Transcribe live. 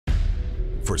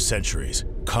For centuries,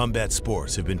 combat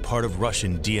sports have been part of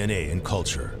Russian DNA and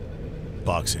culture.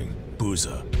 Boxing,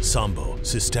 buza, sambo,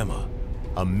 sistema,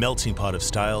 a melting pot of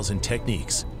styles and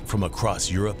techniques from across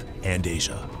Europe and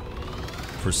Asia.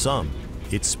 For some,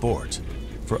 it's sport.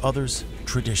 For others,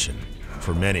 tradition.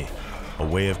 For many, a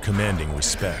way of commanding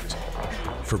respect.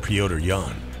 For Petr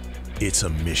Yan, it's a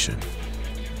mission.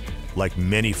 Like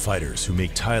many fighters who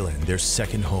make Thailand their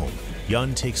second home,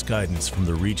 Yan takes guidance from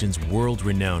the region's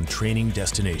world-renowned training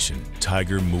destination,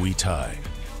 Tiger Muay Thai.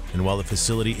 And while the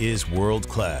facility is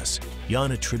world-class,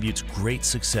 Yan attributes great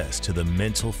success to the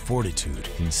mental fortitude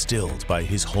instilled by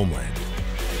his homeland.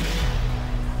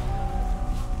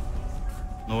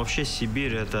 Ну, вообще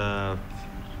Сибирь — это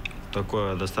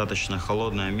такое достаточно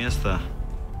холодное место.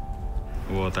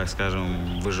 Вот, так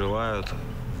скажем, выживают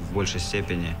в большей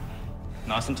степени.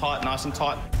 Nice and tight, nice and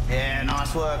tight. Yeah,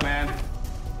 nice work, man.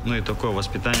 Ну и такое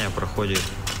воспитание проходит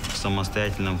в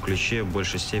самостоятельном ключе, в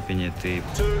большей степени ты...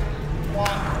 2, 1.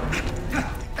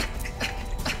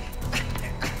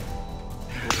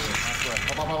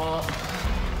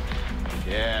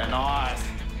 Yeah, nice.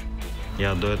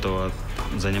 Я до этого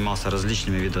занимался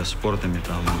различными видами спорта,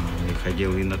 там, и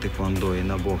ходил и на тэквондо, и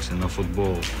на бокс, и на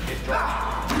футбол.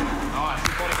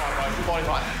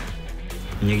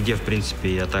 Нигде, в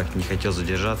принципе, я так не хотел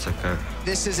задержаться, как...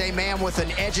 This is a man with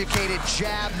an educated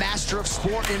jab, master of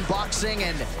sport in boxing,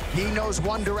 and he knows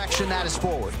one direction, that is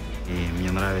forward. И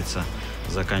мне нравится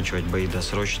заканчивать бои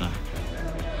досрочно.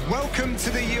 Welcome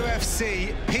to the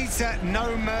UFC, Petr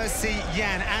No Mercy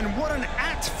Yan, and what an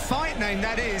apt fight name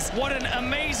that is. What an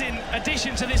amazing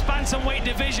addition to this bantamweight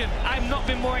division. I've not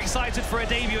been more excited for a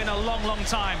debut in a long, long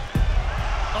time.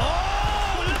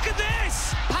 Oh, look at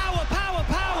this! Power, power,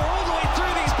 power, all the way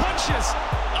through these punches.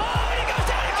 Oh, and he goes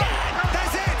down again!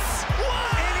 That's it!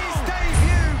 Wow! In his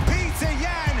debut, Petr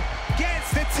Yan gets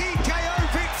the TKO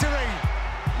victory.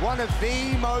 One of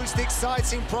the most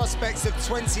exciting prospects of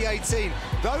 2018.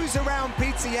 Those around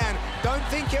Petr Yan don't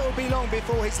think it will be long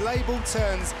before his label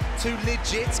turns to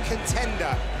legit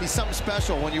contender. He's something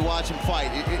special when you watch him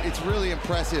fight. It's really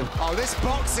impressive. Oh, this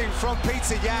boxing from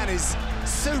Petr Yan is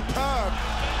superb.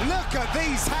 Look at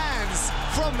these hands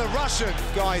from the Russian.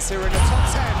 Guys here in the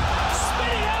top 10.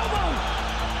 Spinning elbow!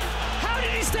 How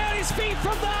did he stay on his feet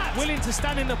from that? Willing to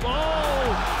stand in the...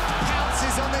 Oh!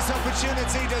 Pounces on this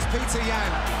opportunity, does Petr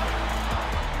Yan.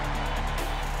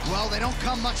 Well, they don't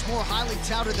come much more highly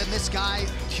touted than this guy.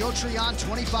 Petr Yan,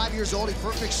 25 years old, a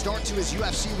perfect start to his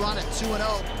UFC run at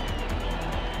 2-0.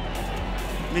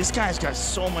 This guy's got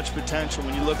so much potential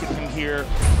when you look at him here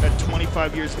at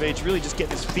 25 years of age, really just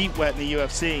getting his feet wet in the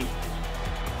UFC.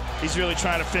 He's really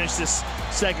trying to finish this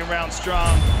second round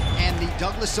strong. And the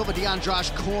Douglas Silva de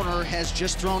Andrade corner has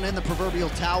just thrown in the proverbial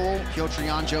towel. Petr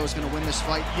Yan, Joe, is going to win this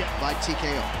fight by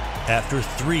TKO. After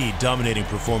 3 dominating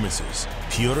performances,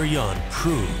 Petr Yan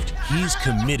proved he's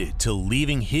committed to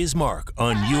leaving his mark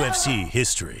on UFC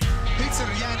history. Petr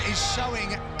Yan is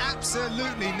showing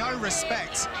absolutely no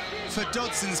respect for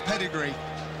Dodson's pedigree.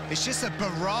 It's just a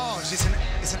barrage. It's an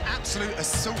absolute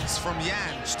assault from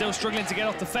Yan. Still struggling to get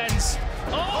off the fence.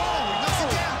 Oh, knocks it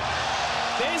down.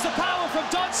 There's the power from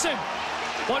Dodson.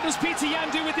 What does Petr Yan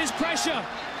do with this pressure?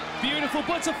 Beautiful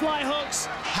butterfly hooks.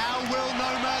 How will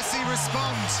No Mercy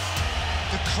respond?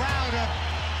 The crowd are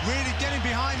really getting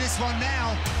behind this one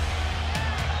now.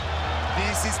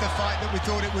 This is the fight that we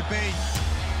thought it would be.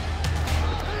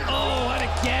 Oh, and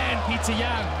again, Petr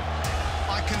Yan.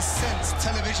 I can sense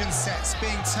television sets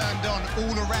being turned on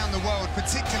all around the world,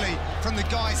 particularly from the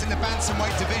guys in the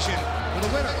bantamweight division. For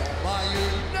the winner by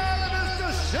unanimous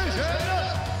decision,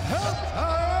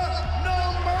 Petr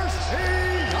No Mercy.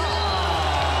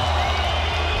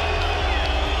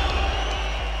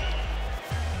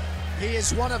 He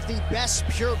is one of the best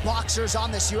pure boxers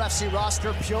on this UFC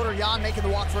roster. Petr Yan making the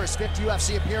walk for his 5th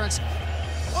UFC appearance.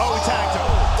 Oh, he tagged him.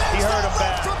 He hurt him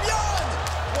bad. From Yan.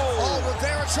 Oh,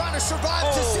 Rivera trying to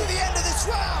survive to see the end of this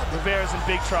round. Rivera's in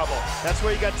big trouble. That's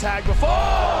where he got tagged before.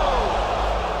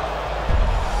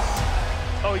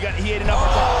 Oh, he ate an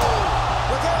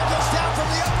uppercut. Rivera goes down from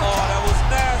the uppercut. Oh, that was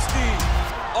nasty.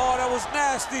 Oh, that was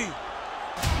nasty.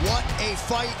 What a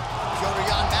fight. Petr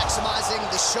Yan maximizing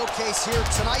the showcase here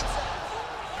tonight.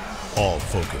 All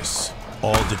focus,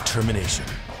 all determination,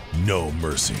 no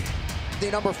mercy.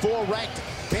 The number 4 ranked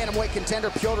bantamweight contender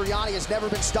Petr Yan has never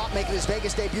been stopped making his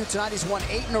Vegas debut tonight. He's won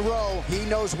 8 in a row. He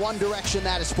knows one direction,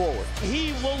 that is forward.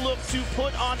 He will look to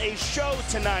put on a show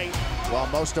tonight. While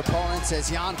most opponents,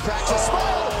 as Yan cracks a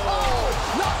smile. Oh,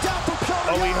 knocked down for Petr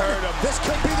Yan. Oh, he hurt him. This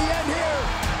could be the end here.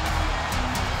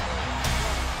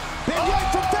 Big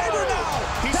right from Faber now.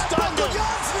 He stunned him.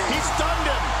 He stunned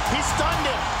him. He stunned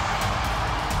him.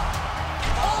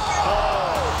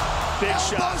 Big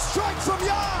elbow shot. strike from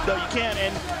Yan. No, you can't.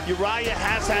 And Uriah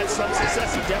has had some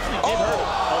success. He definitely did hurt him.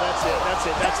 Oh, that's it. That's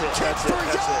it. That's it. That's it.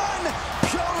 That's it.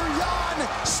 Petr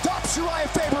Yan stops Uriah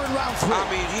Faber in round 3.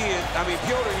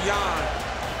 Petr Yan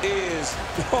is,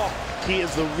 he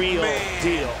is the real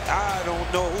deal. I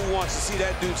don't know who wants to see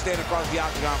that dude stand across the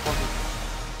octagon from him.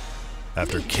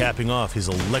 After capping off his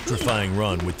electrifying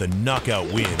run with the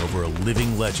knockout win over a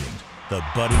living legend, the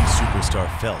budding superstar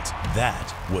felt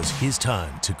that was his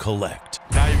time to collect.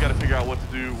 Now you've got to figure out what to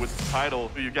do with the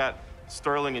title. You've got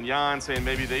Sterling and Yan saying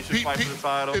maybe they should fight for the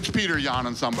title. It's Petr Yan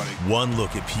and somebody. One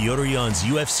look at Petr Yan's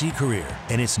UFC career,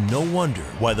 and it's no wonder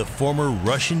why the former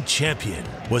Russian champion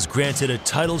was granted a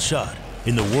title shot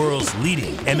in the world's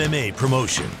leading MMA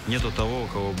promotion. Нету того, у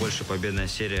кого больше победная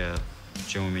серия,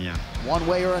 чем у меня. One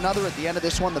way or another, at the end of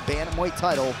this one, the bantamweight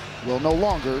title will no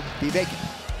longer be vacant.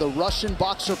 The Russian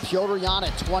boxer Petr Yan,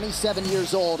 at 27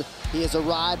 years old, he has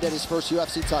arrived at his first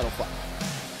UFC title fight.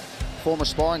 Former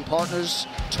sparring partners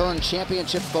turned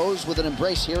championship foes with an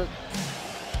embrace here.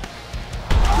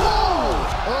 Whoa!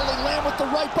 Early land with the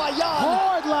right by Yan.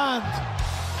 Hard land.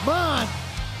 Man.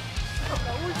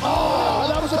 Oh,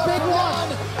 that was a big one.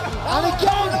 And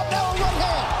again. Now a right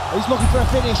hand. He's looking for a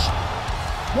finish.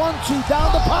 1-2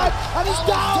 down the pipe, and he's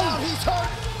down. He's hurt.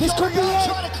 This could be it.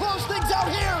 Trying to close things out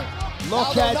here. Look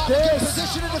Aldo at not in a good this.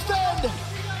 position to defend.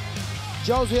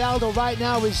 Jose Aldo right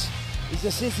now is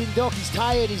a sitting duck. He's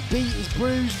tired, he's beat, he's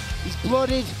bruised, he's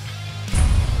blooded.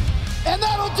 And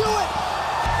that'll do it.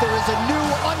 There is a new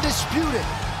undisputed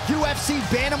UFC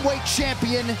bantamweight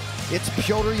champion. It's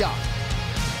Petr Yan.